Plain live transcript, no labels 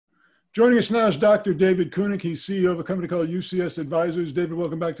Joining us now is Dr. David Cunic. He's CEO of a company called UCS Advisors. David,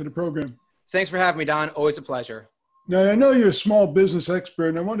 welcome back to the program. Thanks for having me, Don. Always a pleasure. Now, I know you're a small business expert,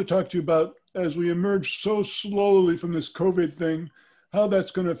 and I want to talk to you about, as we emerge so slowly from this COVID thing, how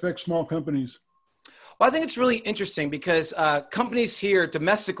that's going to affect small companies. Well, I think it's really interesting because companies here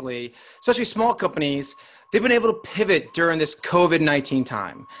domestically, especially small companies, they've been able to pivot during this COVID-19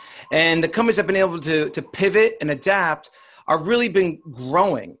 time. And the companies that have been able to pivot and adapt are really been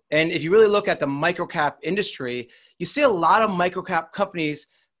growing. And if you really look at the microcap industry, you see a lot of microcap companies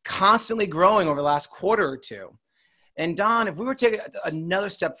constantly growing over the last quarter or two. And Don, if we were to take another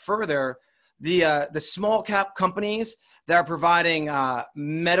step further, the small cap companies that are providing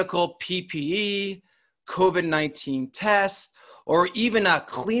medical PPE, COVID-19 tests, or even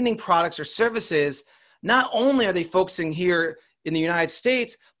cleaning products or services, not only are they focusing here in the United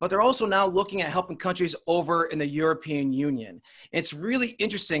States, but they're also now looking at helping countries over in the European Union. It's really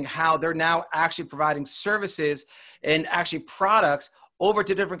interesting how they're now actually providing services and actually products over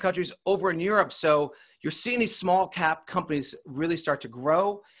to different countries over in Europe. So you're seeing these small cap companies really start to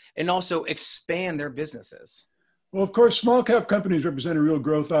grow and also expand their businesses. Well, of course, small cap companies represent a real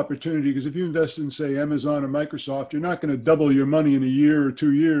growth opportunity because if you invest in, say, Amazon or Microsoft, you're not going to double your money in a year or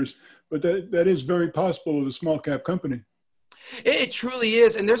 2 years, but that is very possible with a small cap company. It truly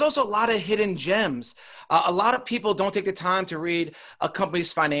is. And there's also a lot of hidden gems. A lot of people don't take the time to read a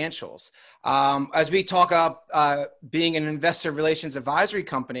company's financials. As we talk about being an investor relations advisory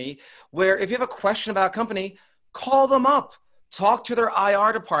company, where if you have a question about a company, call them up, talk to their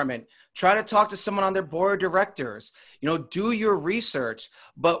IR department, try to talk to someone on their board of directors, do your research.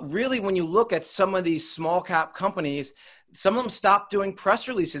 But really, when you look at some of these small cap companies, some of them stopped doing press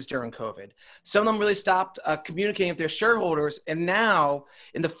releases during COVID. Some of them really stopped communicating with their shareholders. And now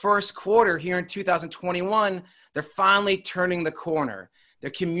in the first quarter here in 2021, they're finally turning the corner. They're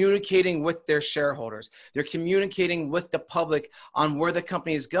communicating with their shareholders. They're communicating with the public on where the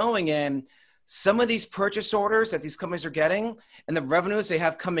company is going. And some of these purchase orders that these companies are getting and the revenues they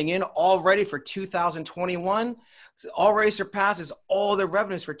have coming in already for 2021 already surpasses all their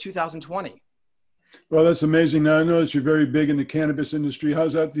revenues for 2020. Well, that's amazing. Now, I know that you're very big in the cannabis industry.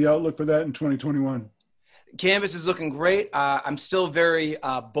 How's that the outlook for that in 2021? Cannabis is looking great. I'm still very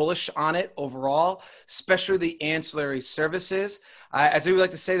bullish on it overall, especially the ancillary services. As we would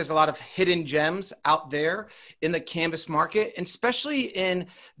like to say, there's a lot of hidden gems out there in the cannabis market, and especially in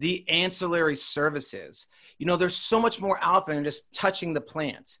the ancillary services. There's so much more out there than just touching the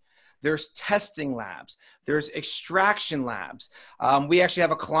plant. There's testing labs. There's extraction labs. We actually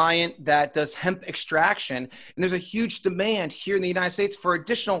have a client that does hemp extraction, and there's a huge demand here in the United States for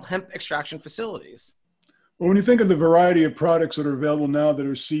additional hemp extraction facilities. Well, when you think of the variety of products that are available now that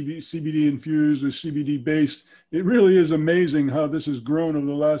are CBD infused or CBD based, it really is amazing how this has grown over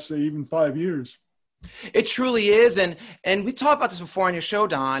the last, say, even 5 years. It truly is. And we talked about this before on your show,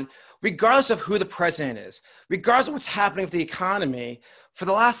 Don. Regardless of who the president is, regardless of what's happening with the economy, for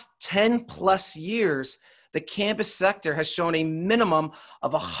the last 10 plus years, the cannabis sector has shown a minimum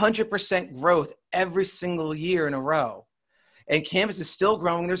of 100% growth every single year in a row. And cannabis is still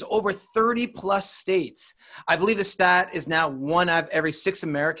growing. There's over 30 plus states. I believe the stat is now 1 out of every 6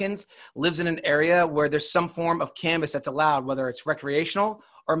 Americans lives in an area where there's some form of cannabis that's allowed, whether it's recreational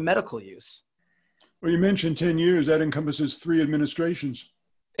or medical use. Well, you mentioned 10 years. That encompasses 3 administrations.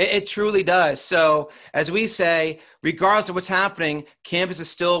 It truly does. So as we say, regardless of what's happening, cannabis is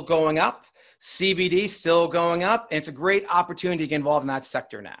still going up, CBD still going up, and it's a great opportunity to get involved in that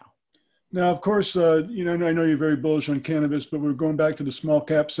sector now. Now, of course, I know you're very bullish on cannabis, but we're going back to the small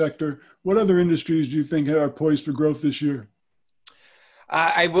cap sector. What other industries do you think are poised for growth this year?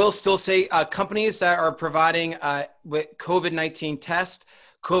 I will still say companies that are providing with COVID-19 tests,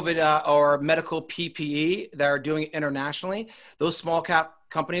 COVID or medical PPE that are doing it internationally, those small cap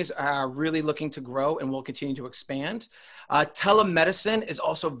companies are really looking to grow and will continue to expand. Telemedicine is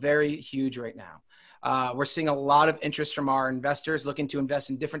also very huge right now. We're seeing a lot of interest from our investors looking to invest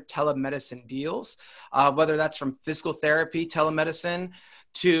in different telemedicine deals, whether that's from physical therapy, telemedicine,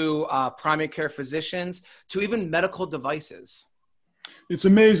 to primary care physicians, to even medical devices. It's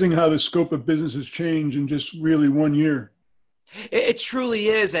amazing how the scope of business has changed in just really 1 year. It truly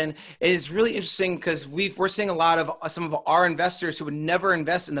is. And it's really interesting because we're seeing a lot of some of our investors who would never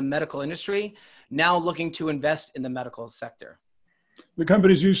invest in the medical industry now looking to invest in the medical sector. The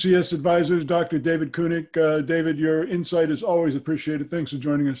company's UCS Advisors, Dr. David Cunic. David, your insight is always appreciated. Thanks for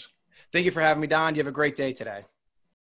joining us. Thank you for having me, Don. You have a great day today.